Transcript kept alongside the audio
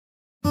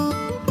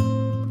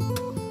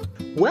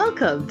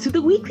Welcome to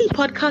the weekly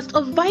podcast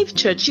of Vive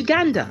Church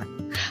Uganda.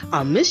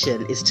 Our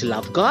mission is to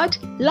love God,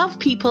 love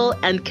people,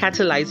 and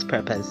catalyze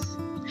purpose.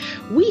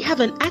 We have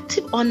an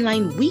active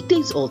online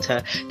weekdays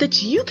altar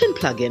that you can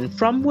plug in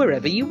from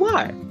wherever you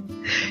are.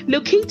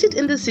 Located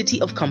in the city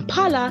of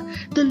Kampala,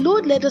 the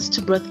Lord led us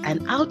to birth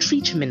an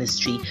outreach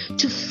ministry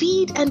to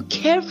feed and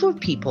care for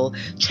people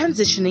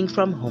transitioning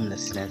from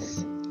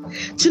homelessness.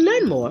 To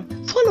learn more,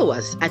 follow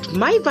us at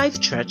My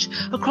Vive Church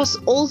across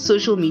all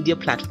social media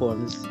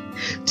platforms.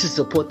 To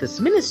support this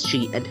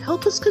ministry and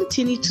help us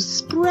continue to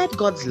spread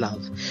God's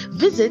love,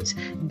 visit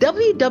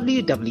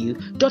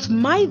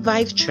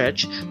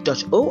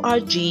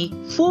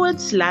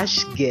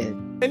www.myvivechurch.org/give.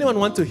 Anyone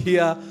want to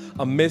hear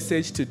a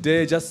message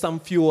today? Just some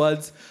few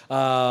words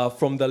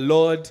from the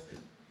Lord.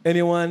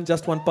 Anyone?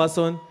 Just one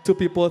person? 2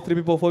 people? 3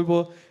 people? 4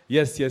 people?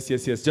 Yes.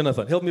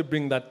 Jonathan, help me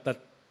bring that.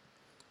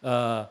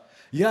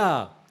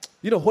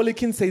 Holy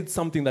King said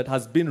something that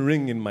has been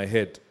ringing in my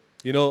head.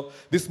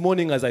 This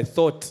morning as I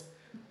thought,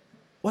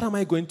 what am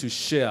I going to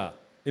share?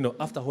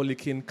 After Holy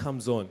King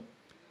comes on,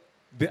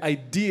 the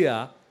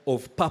idea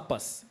of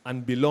purpose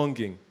and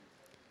belonging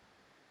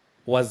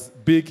was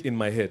big in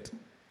my head.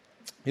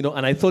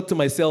 And I thought to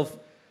myself,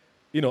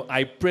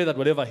 I pray that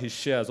whatever he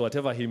shares,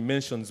 whatever he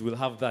mentions, will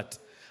have that.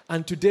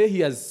 And today he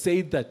has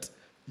said that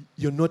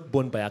you're not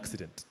born by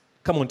accident.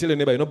 Come on, tell your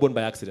neighbor, you're not born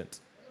by accident.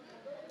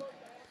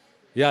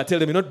 Yeah, tell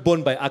them you're not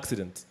born by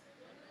accident.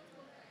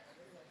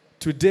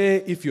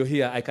 Today, if you're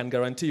here, I can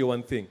guarantee you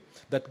one thing,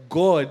 that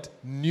God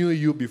knew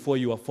you before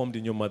you were formed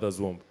in your mother's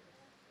womb.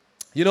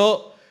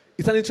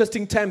 It's an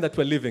interesting time that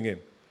we're living in.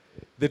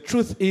 The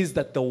truth is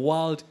that the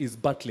world is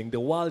battling. The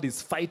world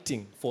is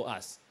fighting for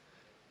us.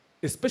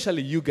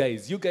 Especially you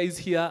guys. You guys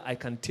here, I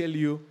can tell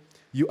you,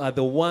 you are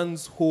the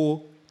ones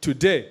who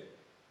today,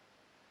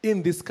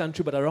 in this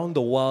country, but around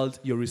the world,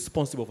 you're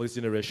responsible for this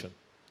generation.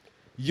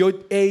 Your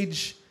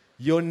age,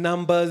 your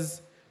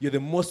numbers, you're the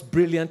most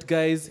brilliant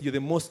guys, you're the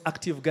most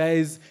active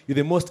guys, you're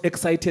the most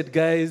excited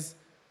guys.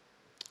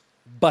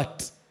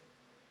 But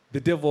the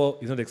devil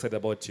is not excited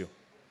about you.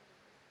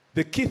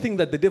 The key thing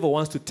that the devil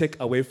wants to take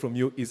away from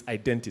you is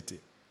identity.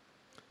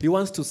 He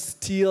wants to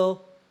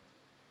steal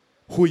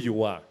who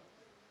you are.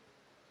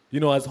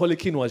 As Holy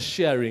King was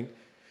sharing,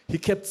 he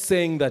kept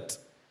saying that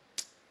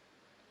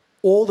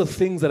all the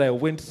things that I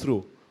went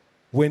through,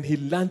 when he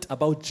learned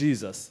about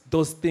Jesus,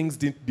 those things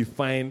didn't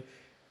define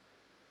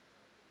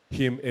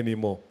him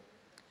anymore.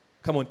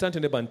 Come on, turn to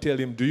your neighbor and tell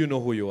him, do you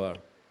know who you are?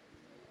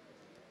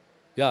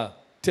 Yeah,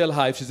 tell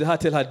her. If she's her,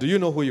 tell her, do you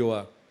know who you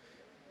are?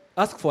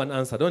 Ask for an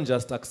answer. Don't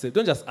just accept.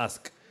 Don't just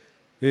ask.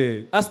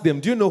 Hey, ask them,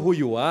 do you know who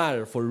you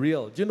are for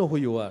real? Do you know who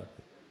you are?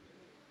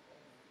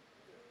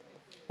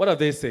 What have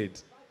they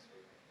said?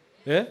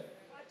 Yeah?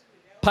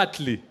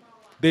 Partly.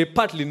 They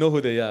partly know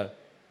who they are.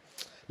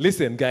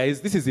 Listen,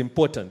 guys, this is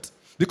important.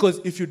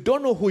 Because if you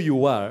don't know who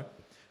you are,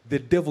 the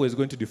devil is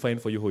going to define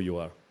for you who you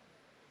are.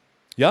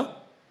 Yeah?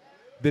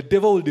 The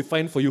devil will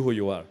define for you who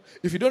you are.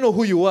 If you don't know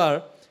who you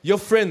are, your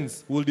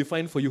friends will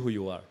define for you who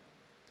you are.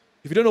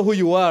 If you don't know who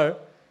you are,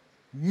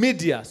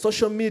 media,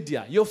 social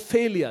media, your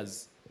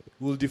failures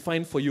will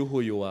define for you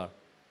who you are.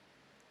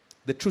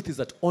 The truth is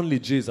that only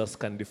Jesus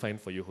can define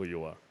for you who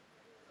you are.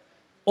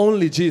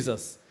 Only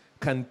Jesus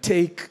can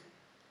take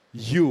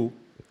you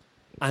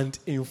and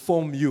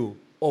inform you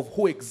of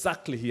who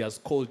exactly he has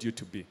called you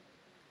to be.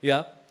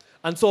 Yeah?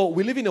 And so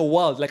we live in a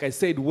world, like I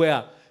said,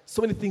 where so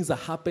many things are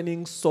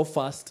happening so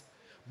fast.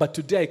 But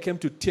today I came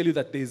to tell you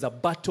that there is a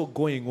battle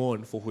going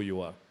on for who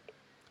you are.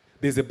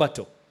 There's a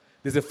battle.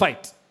 There's a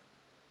fight.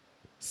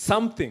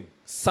 Something,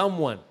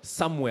 someone,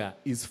 somewhere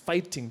is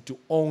fighting to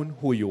own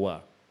who you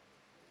are.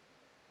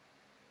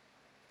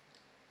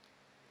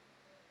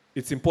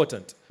 It's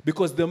important.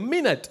 Because the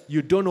minute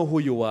you don't know who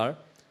you are,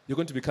 you're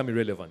going to become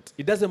irrelevant.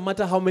 It doesn't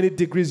matter how many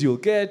degrees you'll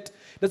get.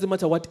 It doesn't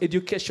matter what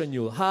education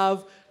you'll have.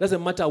 It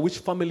doesn't matter which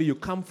family you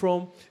come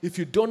from. If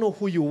you don't know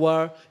who you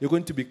are, you're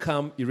going to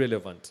become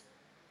irrelevant.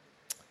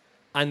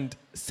 And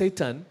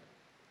Satan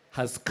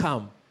has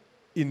come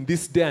in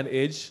this day and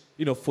age,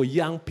 for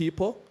young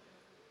people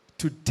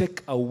to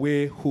take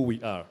away who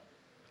we are.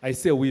 I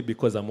say we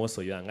because I'm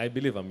also young. I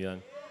believe I'm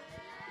young.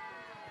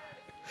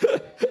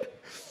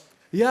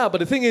 Yeah, but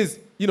the thing is,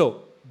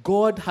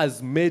 God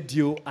has made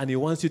you and he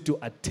wants you to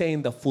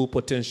attain the full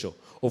potential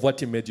of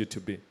what he made you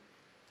to be.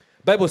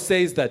 Bible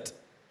says that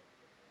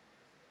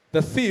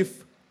the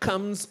thief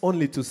comes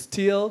only to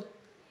steal,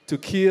 to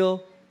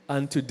kill,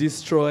 and to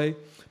destroy,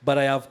 but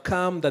I have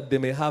come that they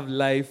may have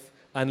life,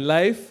 and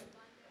life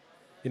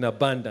in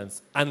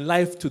abundance, and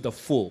life to the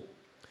full.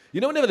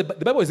 Whenever the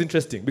Bible is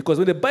interesting, because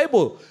when the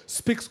Bible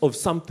speaks of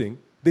something,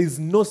 there is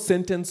no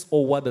sentence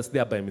or word that's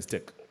there by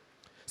mistake.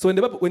 So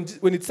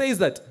when it says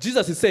that,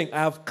 Jesus is saying, I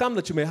have come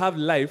that you may have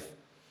life,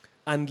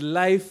 and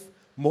life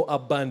more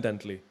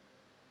abundantly,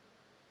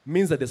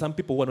 means that there's some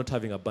people who are not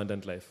having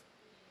abundant life.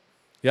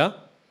 Yeah?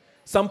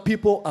 Some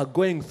people are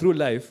going through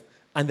life,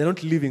 and they're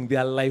not living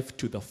their life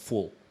to the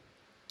full.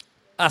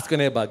 Ask your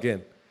neighbor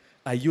again,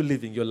 are you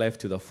living your life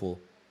to the full?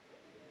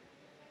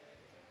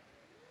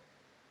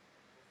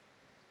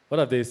 What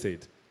have they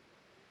said?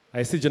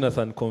 I see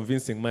Jonathan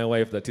convincing my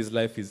wife that his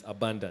life is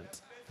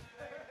abundant.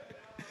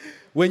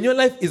 When your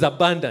life is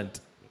abundant,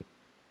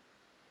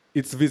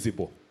 it's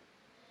visible.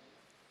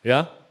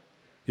 Yeah?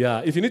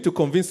 Yeah. If you need to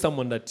convince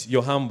someone that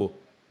you're humble,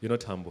 you're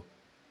not humble.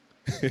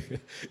 If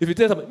you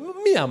tell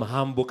someone, me, I'm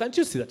humble, can't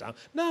you see that?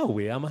 No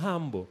way, I'm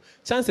humble.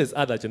 Chances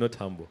are that you're not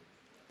humble.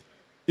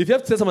 If you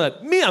have to tell someone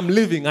that, me, I'm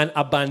living an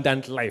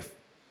abundant life.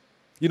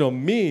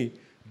 Me,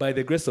 by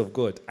the grace of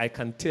God, I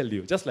can tell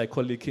you, just like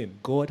Holy King,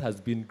 God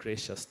has been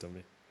gracious to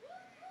me.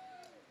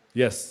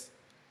 Yes.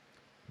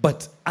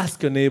 But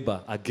ask your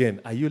neighbor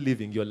again, are you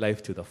living your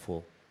life to the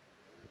full?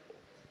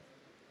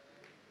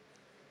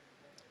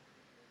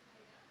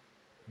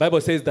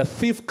 Bible says the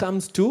thief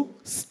comes to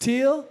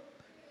steal,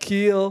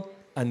 kill,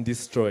 and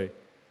destroy.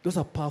 Those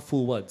are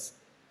powerful words.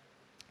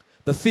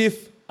 The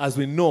thief, as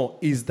we know,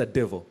 is the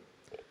devil.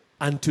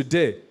 And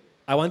today,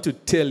 I want to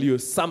tell you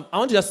I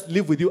want to just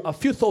leave with you a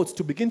few thoughts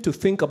to begin to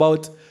think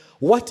about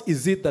what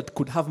is it that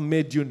could have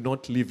made you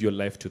not live your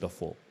life to the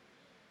full.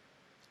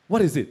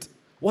 What is it?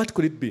 What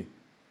could it be?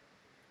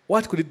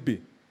 What could it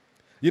be?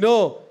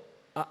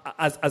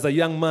 As a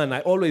young man, I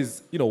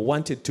always,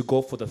 wanted to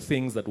go for the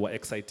things that were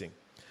exciting.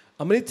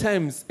 And many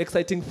times,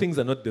 exciting things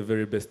are not the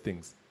very best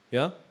things.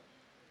 Yeah?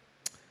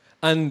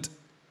 And,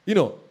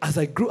 as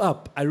I grew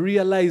up, I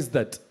realized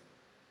that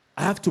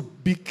I have to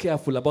be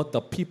careful about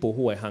the people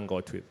who I hang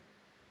out with.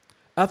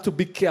 I have to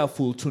be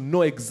careful to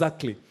know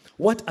exactly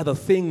what are the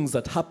things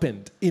that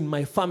happened in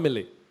my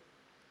family.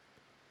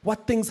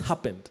 What things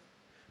happened?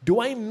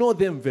 Do I know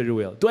them very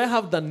well? Do I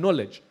have the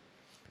knowledge?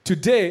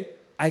 Today,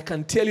 I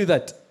can tell you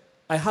that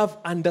I have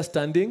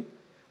understanding,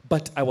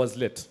 but I was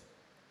late.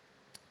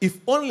 If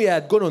only I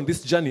had gone on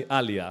this journey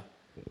earlier,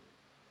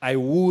 I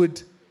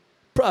would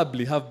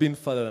probably have been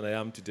further than I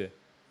am today.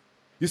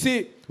 You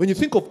see, when you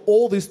think of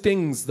all these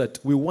things that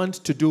we want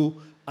to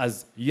do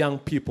as young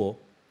people,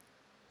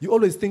 you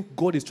always think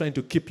God is trying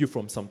to keep you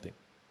from something.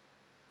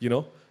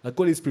 That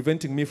God is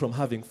preventing me from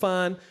having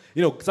fun.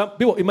 Some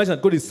people imagine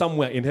that God is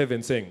somewhere in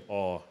heaven saying,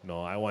 oh,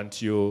 no, I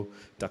want you,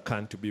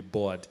 Takan, to be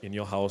bored in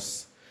your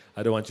house.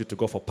 I don't want you to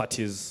go for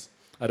parties.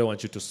 I don't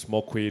want you to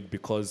smoke weed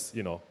because,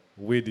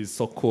 weed is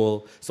so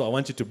cool. So I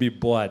want you to be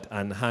bored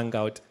and hang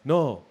out.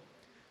 No.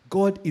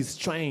 God is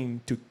trying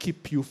to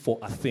keep you for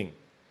a thing.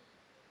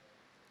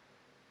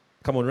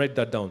 Come on, write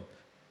that down.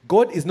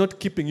 God is not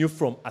keeping you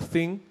from a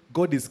thing.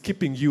 God is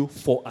keeping you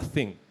for a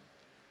thing.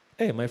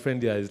 Hey, my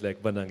friend here is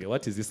like, Banange,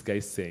 what is this guy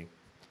saying?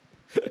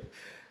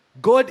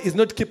 God is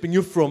not keeping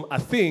you from a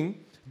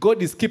thing.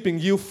 God is keeping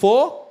you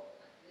for?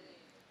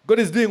 God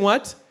is doing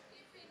what?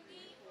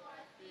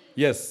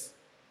 Yes.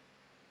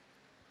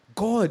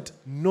 God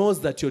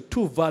knows that you're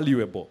too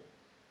valuable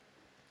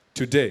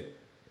today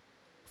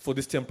for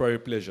this temporary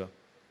pleasure.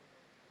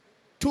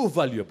 Too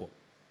valuable.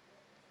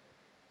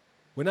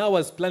 When I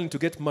was planning to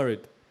get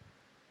married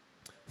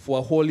for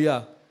a whole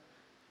year,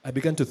 I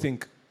began to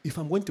think, if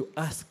I'm going to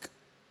ask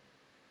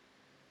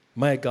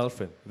my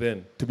girlfriend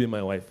then to be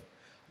my wife,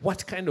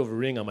 what kind of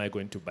ring am I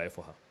going to buy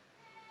for her?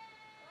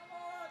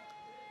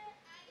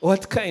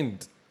 What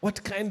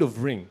kind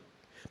of ring?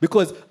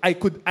 Because I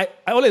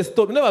always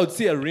thought, whenever I would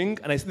see a ring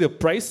and I see the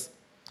price,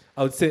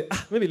 I would say,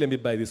 maybe let me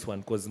buy this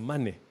one because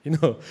money,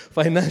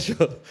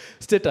 financial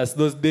status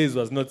those days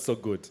was not so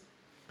good.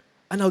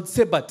 And I would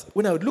say, but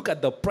when I would look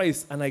at the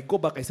price and I go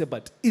back, I say,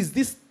 but is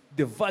this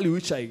the value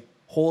which I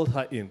hold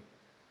her in?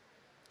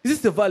 Is this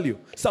the value?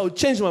 So I would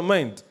change my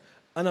mind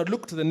and I would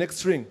look to the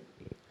next ring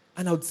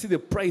and I would see the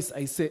price.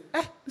 I say,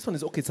 this one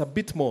is okay, it's a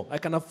bit more. I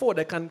can afford,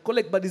 I can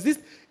collect, but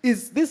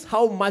is this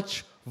how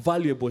much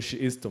valuable she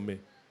is to me?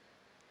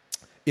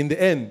 In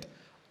the end,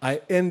 I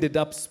ended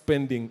up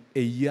spending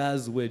a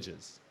year's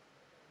wages.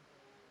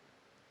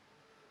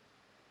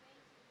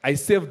 I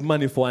saved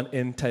money for an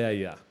entire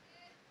year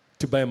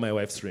to buy my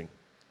wife's ring.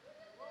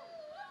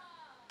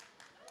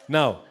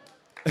 Now,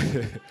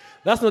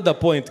 that's not the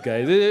point,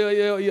 guys.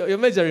 You're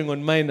measuring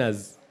on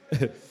minors.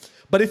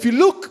 But if you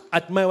look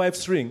at my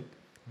wife's ring,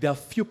 there are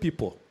few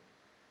people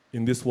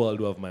in this world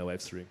who have my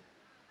wife's ring.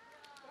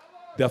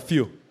 There are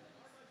few.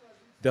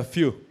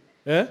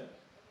 A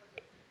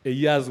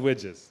year's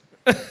wages.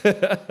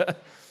 But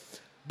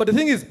the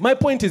thing is, my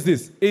point is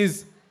this,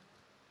 is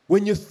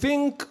when you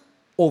think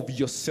of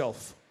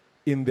yourself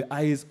in the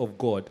eyes of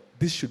God,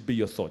 this should be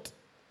your thought.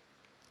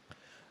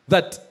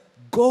 That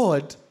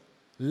God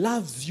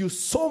loves you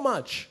so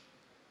much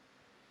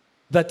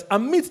that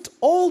amidst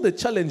all the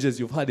challenges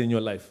you've had in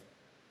your life,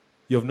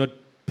 you have not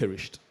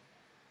perished.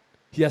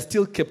 He has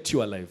still kept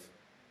you alive.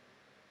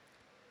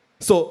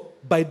 So,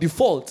 by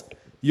default,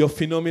 you're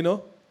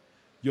phenomenal,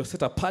 you're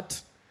set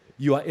apart,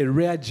 you are a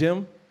rare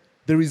gem.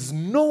 There is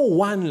no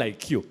one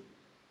like you.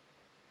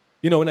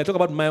 When I talk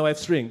about my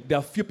wife's ring, there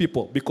are few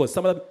people because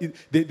some of them,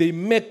 they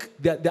make,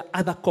 there are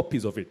other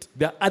copies of it.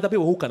 There are other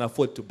people who can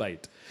afford to buy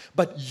it.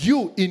 But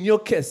you, in your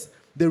case,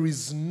 there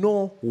is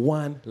no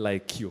one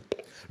like you.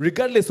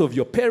 Regardless of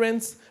your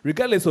parents,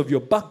 regardless of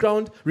your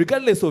background,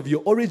 regardless of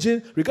your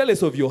origin,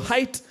 regardless of your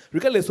height,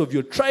 regardless of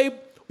your tribe,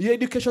 your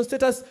education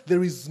status,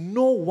 there is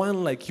no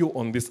one like you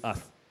on this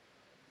earth.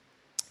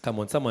 Come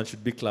on, someone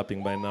should be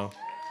clapping by now.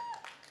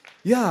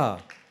 Yeah.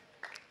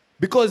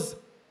 Because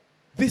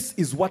this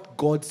is what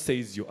God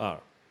says you are.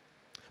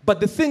 But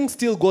the thing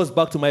still goes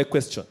back to my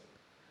question.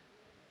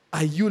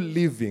 Are you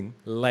living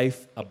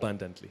life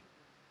abundantly?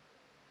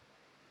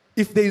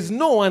 If there is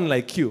no one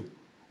like you,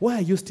 why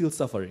are you still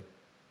suffering?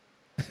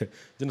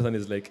 Jonathan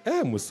is like,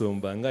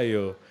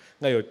 Musumba,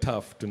 ngayo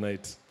tough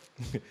tonight.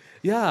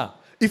 Yeah.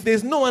 If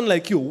there's no one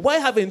like you, why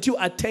haven't you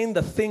attained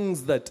the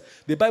things that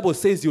the Bible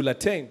says you'll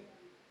attain?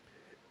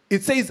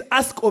 It says,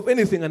 ask of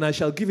anything and I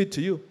shall give it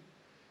to you.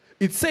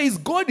 It says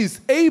God is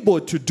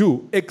able to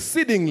do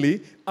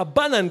exceedingly,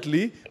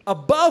 abundantly,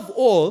 above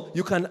all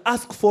you can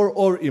ask for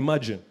or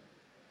imagine.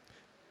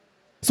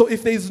 So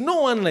if there is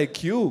no one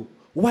like you,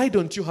 why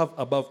don't you have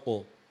above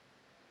all?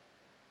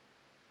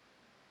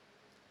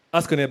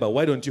 Ask a neighbor,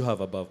 why don't you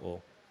have above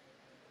all?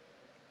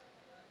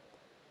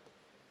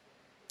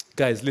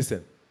 Guys,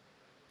 listen.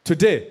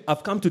 Today,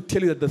 I've come to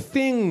tell you that the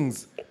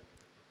things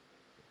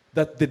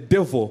that the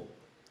devil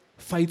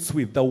fights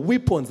with, the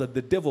weapons that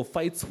the devil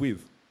fights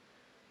with,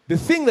 the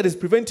thing that is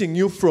preventing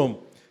you from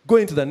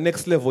going to the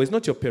next level is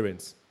not your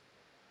parents.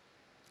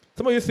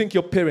 Some of you think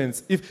your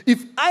parents,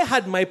 if I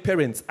had my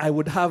parents, I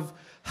would have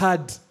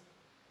had,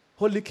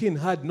 Holy King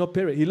had no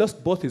parent. He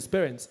lost both his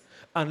parents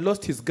and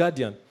lost his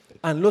guardian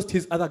and lost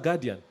his other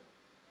guardian.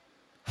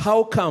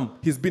 How come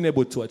he's been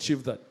able to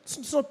achieve that?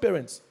 It's not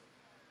parents.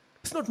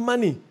 It's not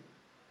money.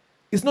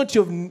 It's not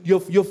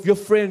your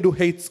friend who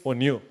hates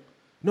on you.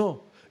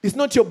 No. It's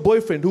not your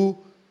boyfriend who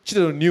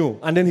cheated on you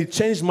and then he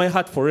changed my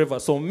heart forever.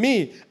 So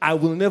me, I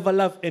will never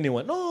love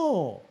anyone.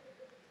 No.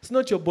 It's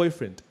not your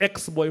boyfriend,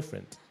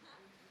 ex-boyfriend.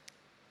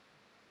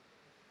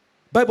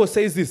 Bible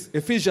says this,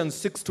 Ephesians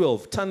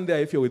 6:12. Turn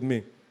there if you're with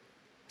me.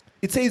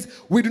 It says,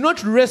 we do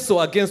not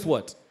wrestle against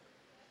what?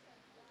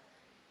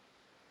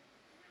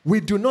 We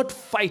do not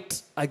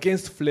fight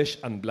against flesh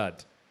and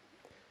blood.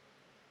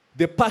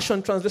 The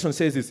Passion Translation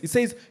says this. It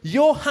says,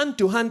 your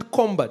hand-to-hand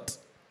combat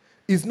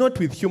is not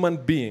with human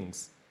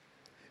beings.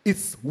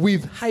 It's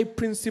with high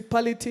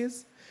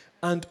principalities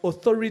and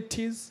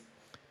authorities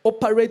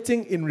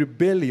operating in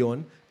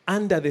rebellion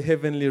under the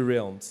heavenly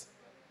realms.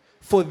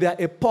 For they are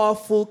a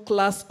powerful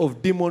class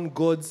of demon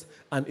gods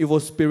and evil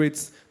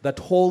spirits that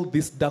hold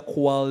this dark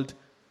world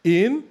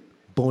in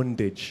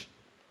bondage.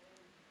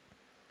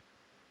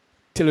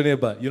 Tell your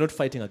neighbor, you're not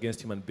fighting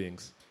against human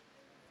beings.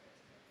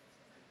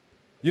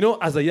 You know,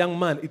 as a young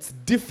man, it's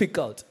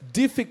difficult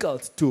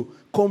to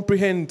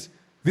comprehend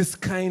this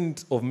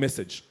kind of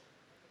message.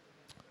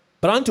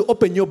 But I want to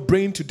open your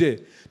brain today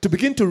to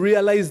begin to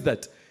realize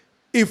that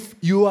if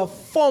you are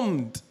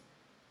formed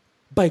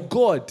by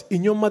God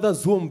in your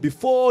mother's womb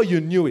before you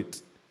knew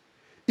it,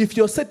 if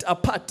you're set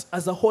apart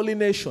as a holy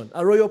nation,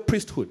 a royal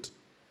priesthood,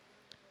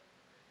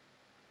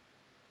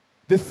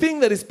 the thing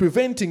that is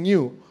preventing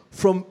you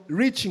from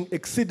reaching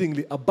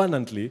exceedingly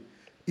abundantly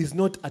is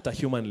not at a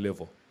human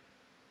level.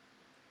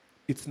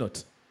 It's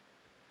not.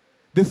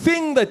 The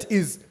thing that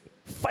is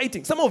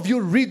fighting, some of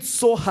you read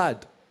so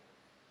hard.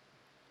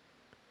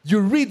 You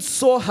read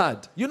so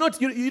hard. You're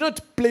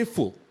not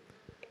playful.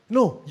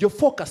 No, you're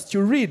focused.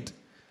 You read,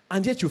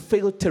 and yet you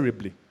fail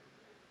terribly.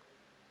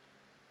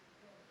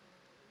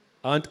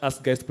 I want to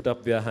ask guys to put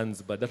up their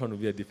hands, but that one will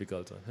be a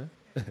difficult one.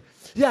 Huh?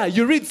 Yeah,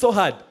 you read so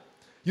hard.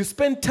 You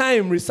spend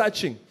time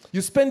researching.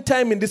 You spend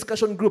time in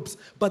discussion groups,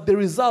 but the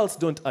results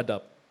don't add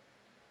up.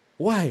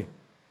 Why?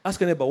 Ask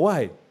your neighbor,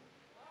 why?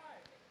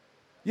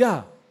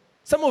 Yeah,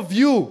 some of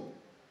you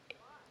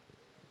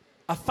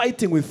are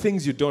fighting with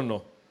things you don't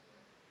know.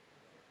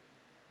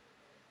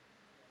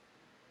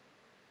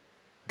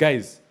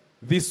 Guys,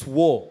 this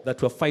war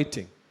that we're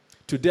fighting,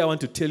 today I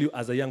want to tell you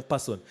as a young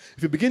person,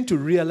 if you begin to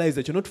realize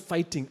that you're not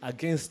fighting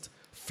against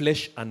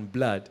flesh and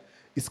blood,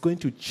 it's going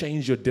to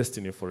change your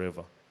destiny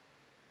forever.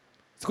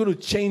 It's going to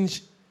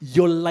change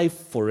your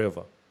life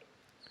forever.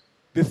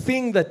 The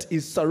thing that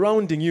is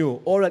surrounding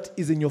you or that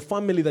is in your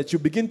family that your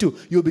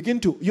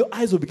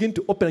eyes will begin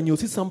to open and you'll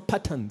see some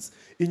patterns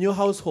in your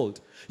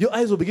household. Your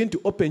eyes will begin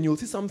to open. You'll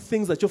see some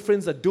things that your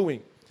friends are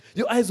doing.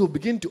 Your eyes will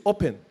begin to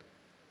open.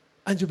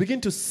 And you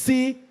begin to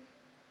see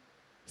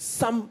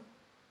some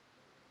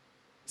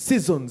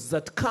seasons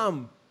that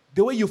come.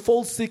 The way you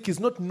fall sick is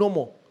not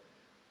normal.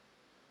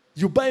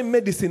 You buy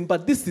medicine,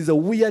 but this is a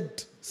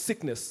weird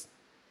sickness.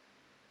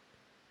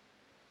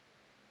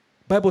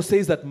 Bible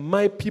says that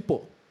my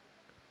people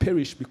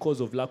perish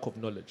because of lack of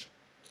knowledge.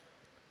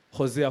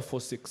 Hosea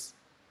 4:6.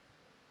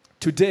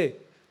 Today,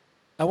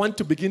 I want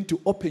to begin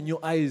to open your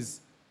eyes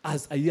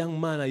as a young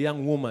man, a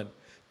young woman,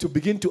 to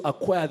begin to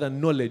acquire the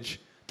knowledge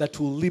that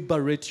will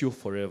liberate you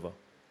forever.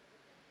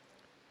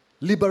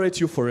 Liberate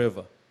you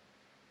forever.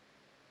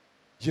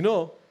 You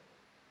know,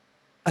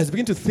 as you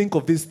begin to think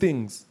of these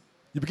things,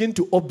 you begin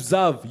to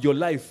observe your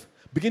life,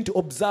 begin to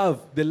observe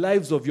the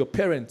lives of your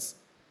parents.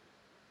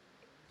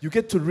 You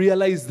get to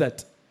realize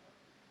that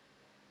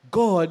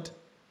God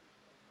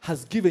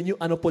has given you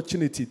an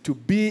opportunity to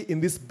be in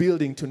this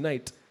building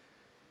tonight,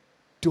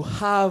 to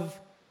have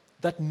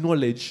that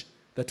knowledge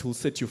that will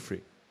set you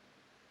free.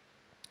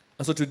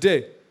 And so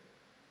today,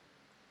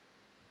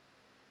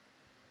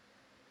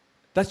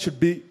 that should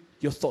be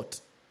your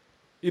thought.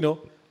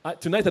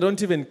 Tonight I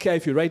don't even care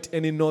if you write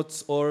any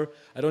notes, or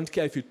I don't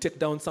care if you take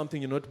down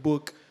something in your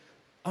notebook.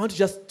 I want you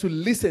just to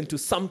listen to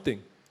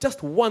something,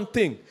 just one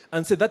thing,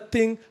 and say that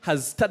thing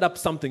has stirred up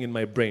something in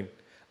my brain.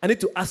 I need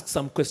to ask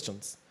some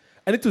questions.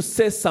 I need to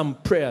say some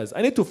prayers.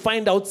 I need to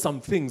find out some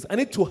things. I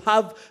need to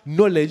have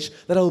knowledge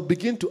that I will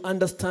begin to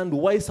understand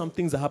why some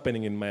things are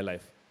happening in my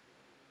life.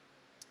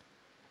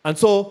 And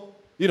so,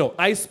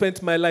 I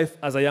spent my life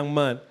as a young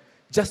man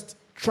just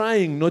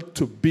trying not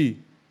to be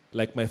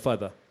like my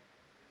father.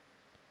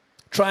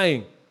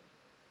 Trying.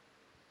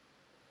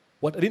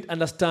 What I didn't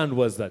understand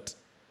was that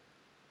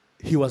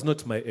he was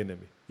not my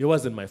enemy. He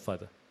wasn't my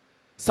father.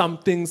 Some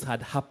things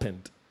had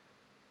happened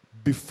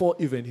before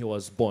even he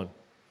was born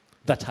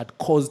that had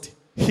caused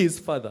his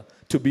father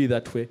to be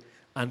that way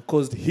and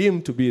caused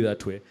him to be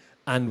that way,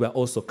 and were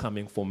also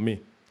coming for me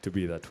to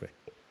be that way.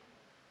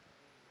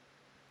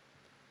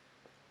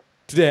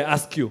 Today I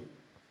ask you,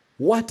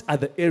 what are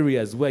the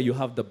areas where you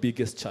have the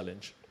biggest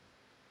challenge?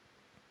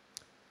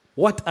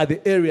 What are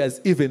the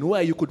areas even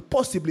where you could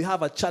possibly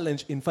have a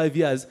challenge in 5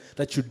 years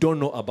that you don't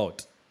know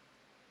about?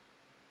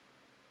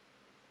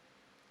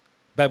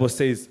 Bible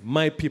says,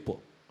 my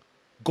people,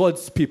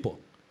 God's people,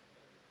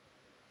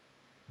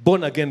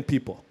 born again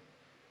people.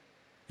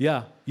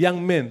 Yeah,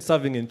 young men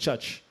serving in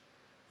church,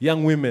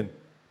 young women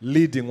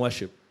leading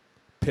worship,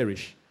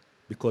 perish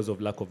because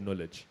of lack of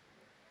knowledge.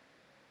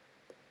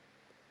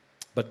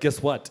 But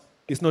guess what?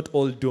 It's not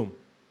all doom.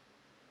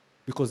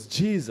 Because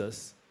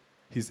Jesus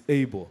is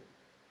able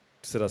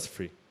to set us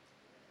free.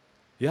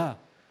 Yeah.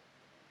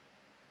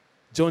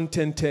 John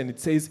 10:10, it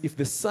says, if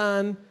the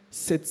Son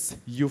sets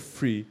you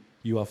free,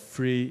 you are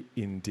free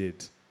indeed.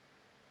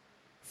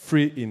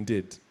 Free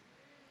indeed.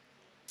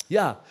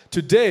 Yeah.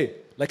 Today,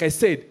 like I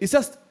said, it's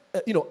just,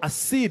 a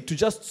seed to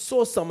just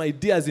sow some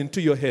ideas into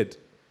your head.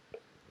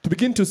 To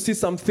begin to see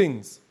some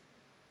things.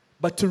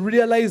 But to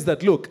realize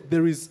that, look,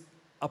 there is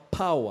a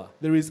power,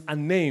 there is a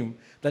name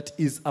that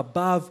is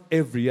above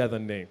every other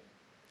name.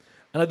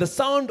 And at the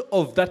sound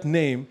of that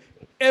name,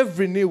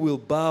 every knee will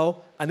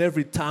bow and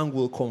every tongue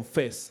will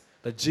confess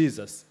that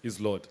Jesus is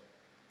Lord.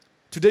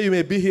 Today you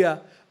may be here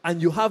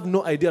and you have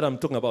no idea what I'm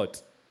talking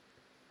about,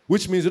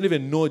 which means you don't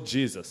even know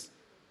Jesus.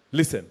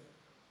 Listen,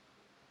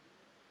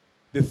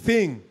 the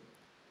thing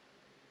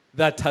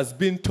that has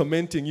been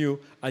tormenting you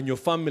and your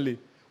family,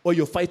 or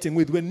you're fighting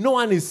with, when no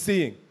one is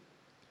seeing,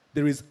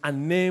 there is a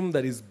name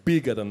that is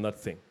bigger than that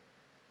thing.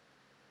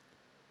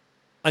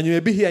 And you may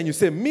be here and you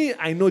say, me,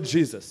 I know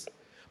Jesus,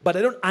 but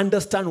I don't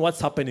understand what's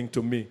happening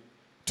to me,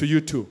 to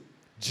you too.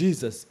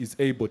 Jesus is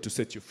able to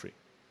set you free.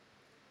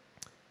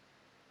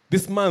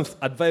 This month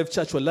at Vive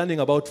Church, we're learning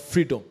about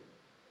freedom,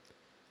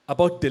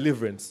 about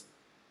deliverance,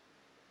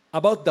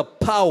 about the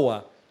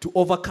power to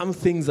overcome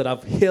things that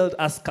have held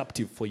us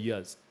captive for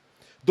years.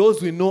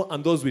 Those we know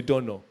and those we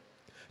don't know.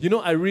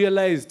 I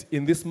realized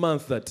in this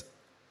month that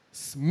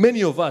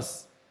many of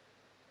us,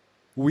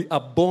 we are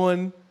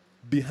born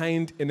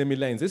behind enemy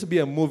lines. There used to be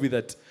a movie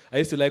that I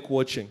used to like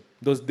watching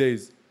those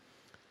days.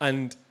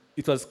 And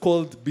it was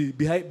called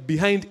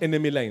Behind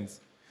Enemy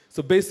Lines.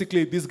 So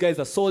basically, these guys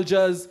are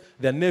soldiers,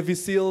 they're Navy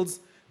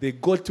SEALs, they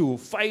go to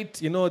fight,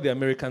 the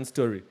American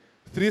story.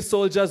 3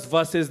 soldiers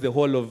versus the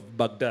whole of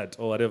Baghdad,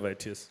 or whatever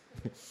it is.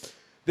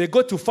 They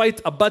go to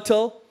fight a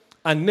battle,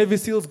 and Navy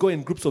SEALs go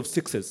in groups of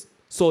 6s.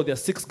 So there are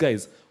 6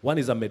 guys. One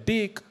is a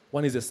medic,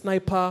 one is a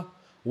sniper,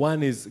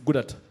 one is good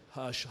at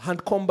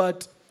hand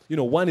combat,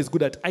 one is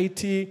good at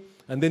IT,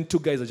 and then 2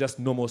 guys are just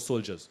normal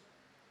soldiers.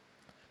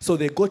 So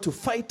they go to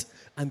fight,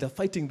 and they're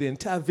fighting the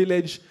entire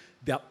village.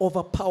 They're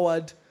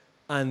overpowered,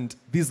 and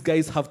these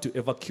guys have to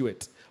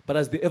evacuate. But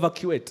as they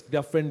evacuate,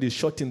 their friend is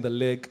shot in the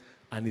leg,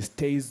 and he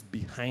stays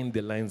behind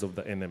the lines of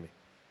the enemy.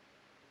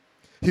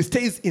 He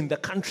stays in the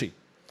country.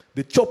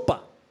 The chopper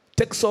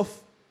takes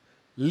off,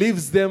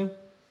 leaves them,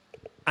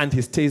 and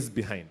he stays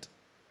behind.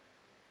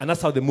 And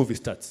that's how the movie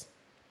starts.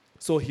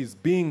 So he's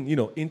being,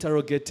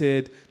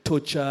 interrogated,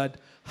 tortured,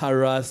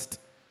 harassed.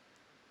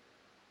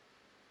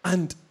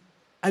 And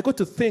I got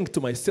to think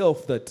to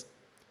myself that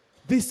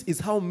this is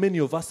how many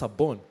of us are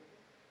born.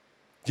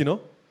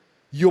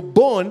 You're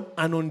born,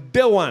 and on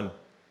day one,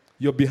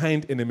 you're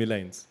behind enemy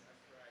lines.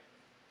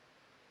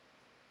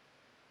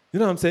 You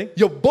know what I'm saying?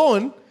 You're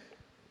born,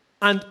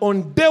 and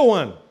on day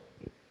one,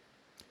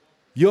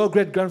 your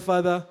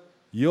great-grandfather,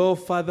 your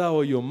father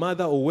or your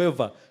mother or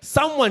whoever,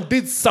 someone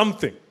did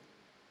something.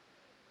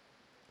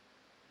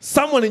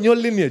 Someone in your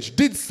lineage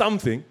did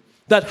something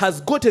that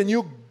has gotten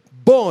you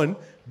born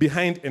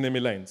behind enemy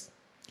lines.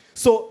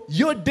 So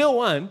your day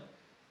one,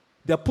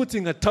 they're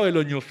putting a towel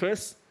on your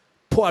face,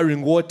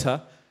 pouring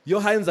water,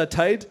 your hands are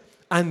tied,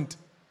 and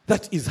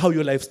that is how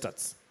your life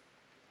starts.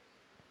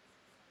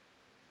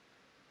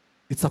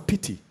 It's a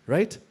pity,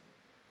 right?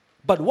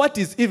 But what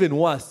is even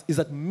worse is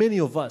that many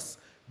of us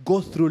go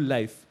through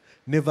life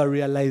never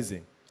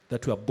realizing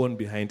that we are born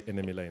behind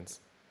enemy lines.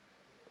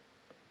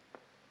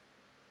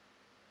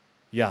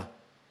 Yeah.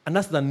 And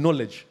that's the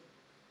knowledge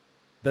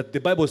that the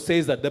Bible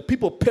says that the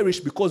people perish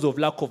because of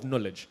lack of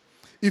knowledge.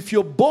 If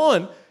you're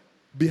born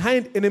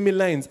behind enemy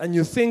lines and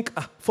you think,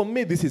 for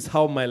me, this is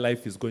how my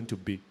life is going to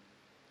be,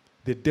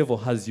 the devil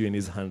has you in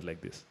his hand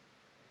like this.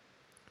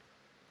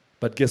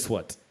 But guess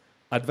what?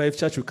 At Vive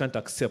Church, we can't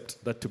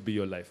accept that to be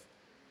your life.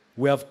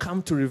 We have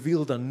come to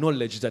reveal the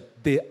knowledge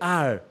that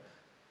there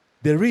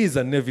is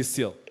a Navy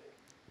SEAL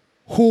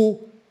who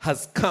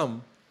has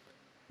come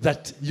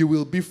that you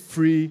will be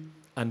free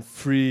and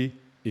free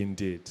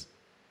indeed.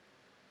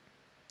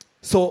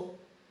 So,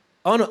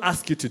 I want to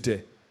ask you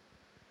today,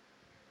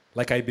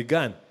 like I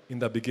began in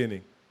the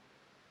beginning,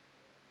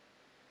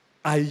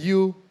 are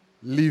you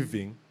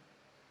living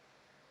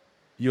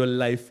your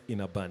life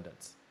in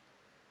abundance?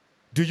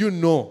 Do you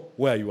know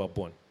where you were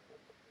born?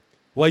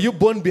 Were you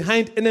born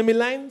behind enemy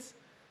lines?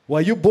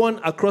 Were you born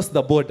across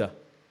the border?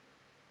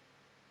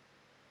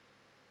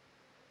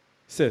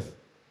 Seth,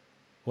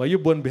 were you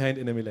born behind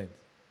enemy lines?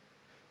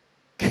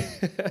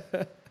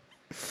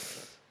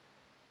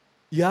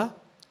 Yeah?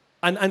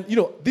 And you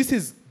know, this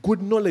is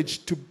good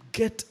knowledge to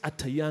get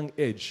at a young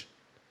age.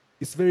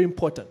 It's very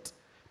important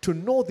to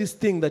know this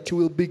thing that you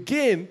will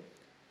begin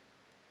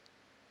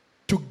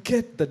to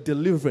get the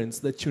deliverance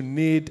that you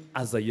need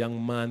as a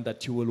young man,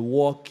 that you will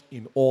walk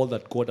in all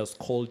that God has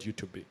called you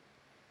to be.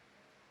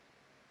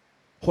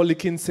 Holy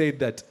King said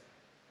that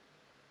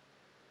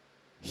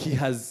he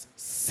has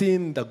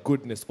seen the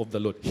goodness of the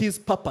Lord. His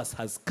purpose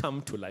has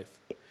come to life.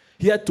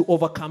 He had to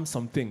overcome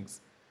some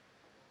things.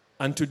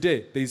 And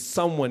today, there is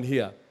someone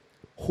here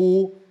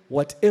who,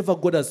 whatever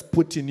God has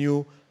put in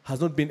you, has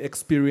not been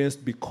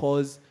experienced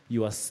because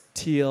you are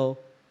still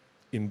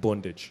in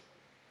bondage.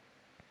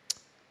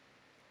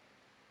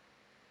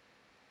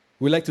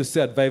 We like to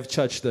say at Vive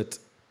Church that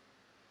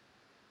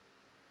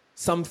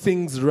some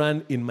things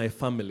run in my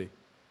family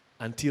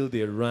until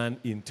they run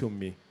into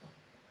me.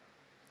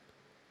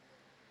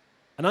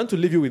 And I want to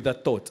leave you with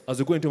that thought as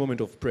we go into a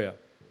moment of prayer.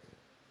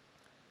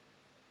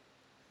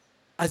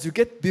 As you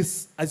get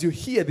this, as you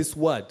hear this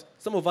word,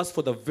 some of us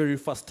for the very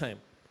first time,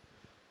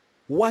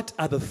 what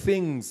are the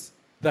things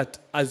that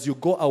as you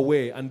go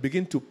away and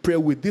begin to pray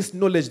with this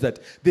knowledge that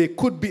there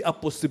could be a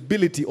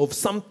possibility of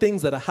some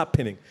things that are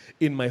happening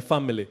in my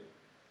family?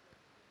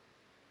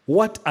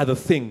 What are the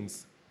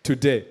things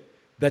today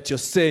that you're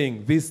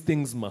saying, these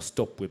things must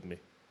stop with me?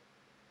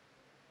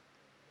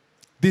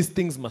 These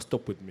things must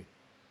stop with me.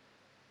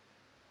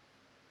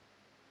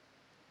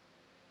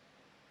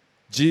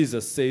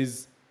 Jesus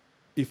says,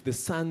 if the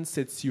Son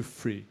sets you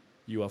free,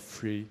 you are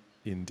free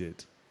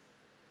indeed.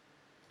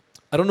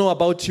 I don't know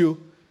about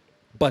you,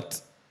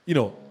 but, you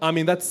know, I'm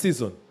in that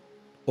season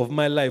of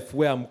my life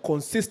where I'm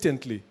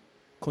consistently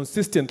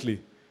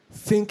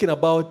thinking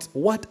about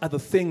what are the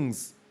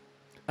things.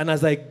 And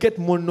as I get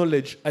more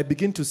knowledge, I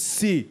begin to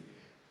see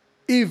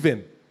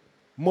even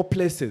more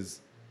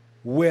places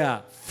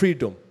where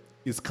freedom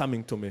is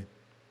coming to me.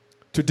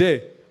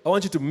 Today, I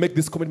want you to make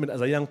this commitment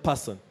as a young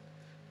person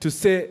to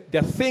say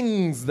there are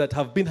things that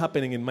have been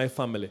happening in my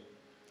family.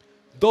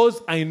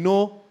 Those I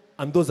know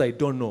and those I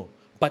don't know.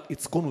 But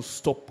it's going to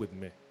stop with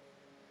me.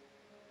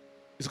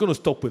 It's going to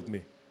stop with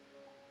me.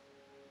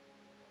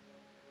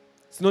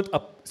 It's not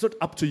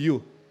up to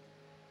you.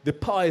 The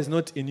power is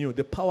not in you.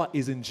 The power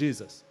is in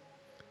Jesus.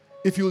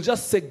 If you'll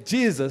just say,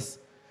 Jesus,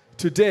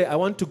 today I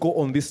want to go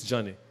on this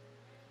journey.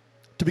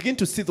 To begin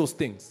to see those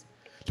things.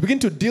 To begin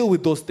to deal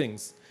with those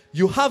things.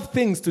 You have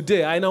things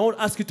today, and I won't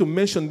ask you to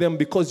mention them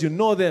because you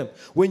know them.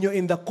 When you're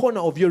in the corner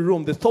of your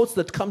room, the thoughts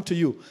that come to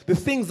you, the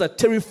things that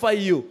terrify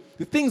you,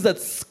 the things that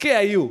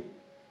scare you,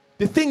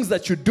 the things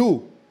that you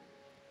do.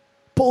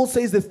 Paul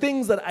says the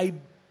things that I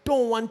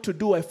don't want to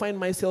do, I find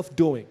myself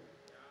doing.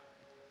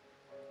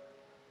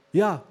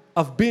 Yeah,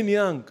 I've been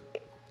young.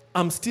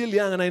 I'm still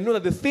young, and I know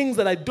that the things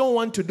that I don't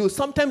want to do,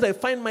 sometimes I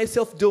find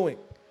myself doing.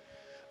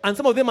 And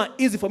some of them are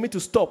easy for me to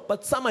stop,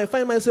 but some I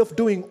find myself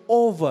doing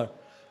over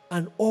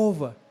and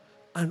over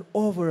and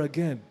over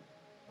again.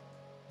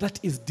 That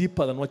is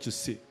deeper than what you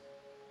see.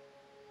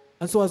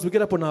 And so as we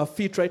get up on our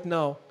feet right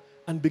now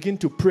and begin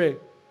to pray,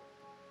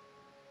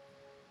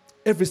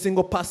 every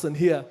single person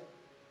here,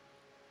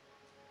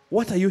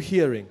 what are you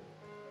hearing?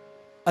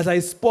 As I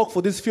spoke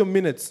for these few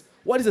minutes,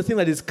 what is the thing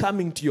that is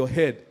coming to your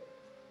head?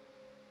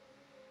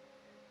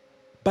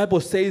 Bible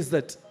says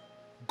that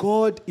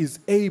God is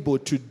able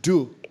to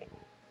do.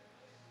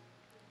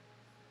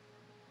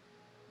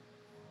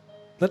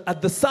 That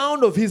at the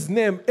sound of his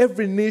name,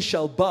 every knee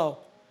shall bow.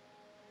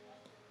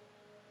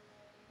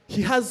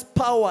 He has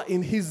power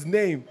in his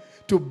name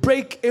to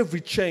break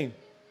every chain.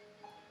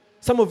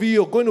 Some of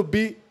you are going to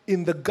be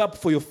in the gap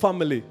for your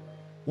family.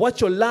 What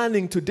you're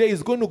learning today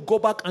is going to go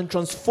back and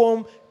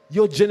transform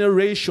your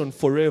generation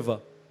forever.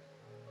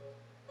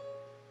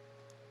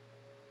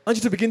 I want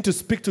you to begin to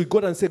speak to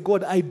God and say,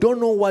 God, I don't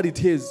know what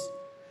it is.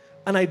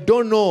 And I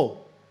don't know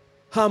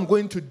how I'm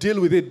going to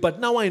deal with it. But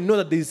now I know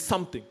that there is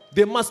something.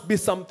 There must be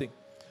something.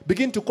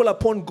 Begin to call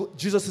upon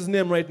Jesus'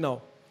 name right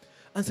now.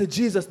 And say,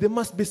 Jesus, there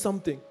must be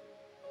something.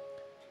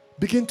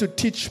 Begin to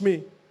teach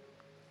me.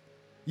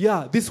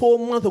 Yeah, this whole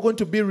month we're going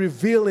to be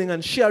revealing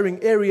and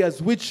sharing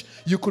areas which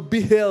you could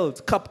be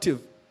held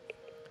captive.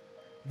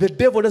 The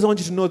devil doesn't want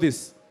you to know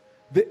this.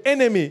 The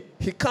enemy,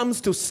 he comes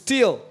to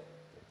steal.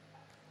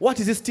 What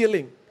is he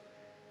stealing?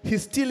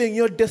 He's stealing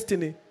your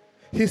destiny.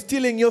 He's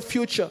stealing your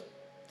future.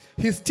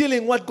 He's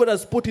stealing what God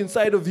has put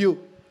inside of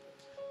you.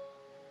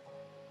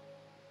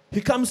 He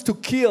comes to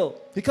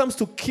kill. He comes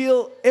to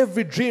kill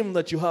every dream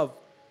that you have.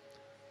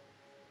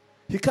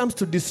 He comes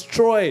to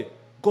destroy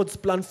God's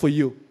plan for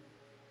you.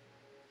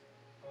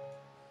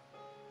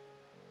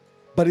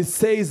 But it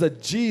says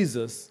that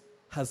Jesus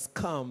has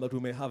come that we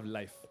may have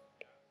life.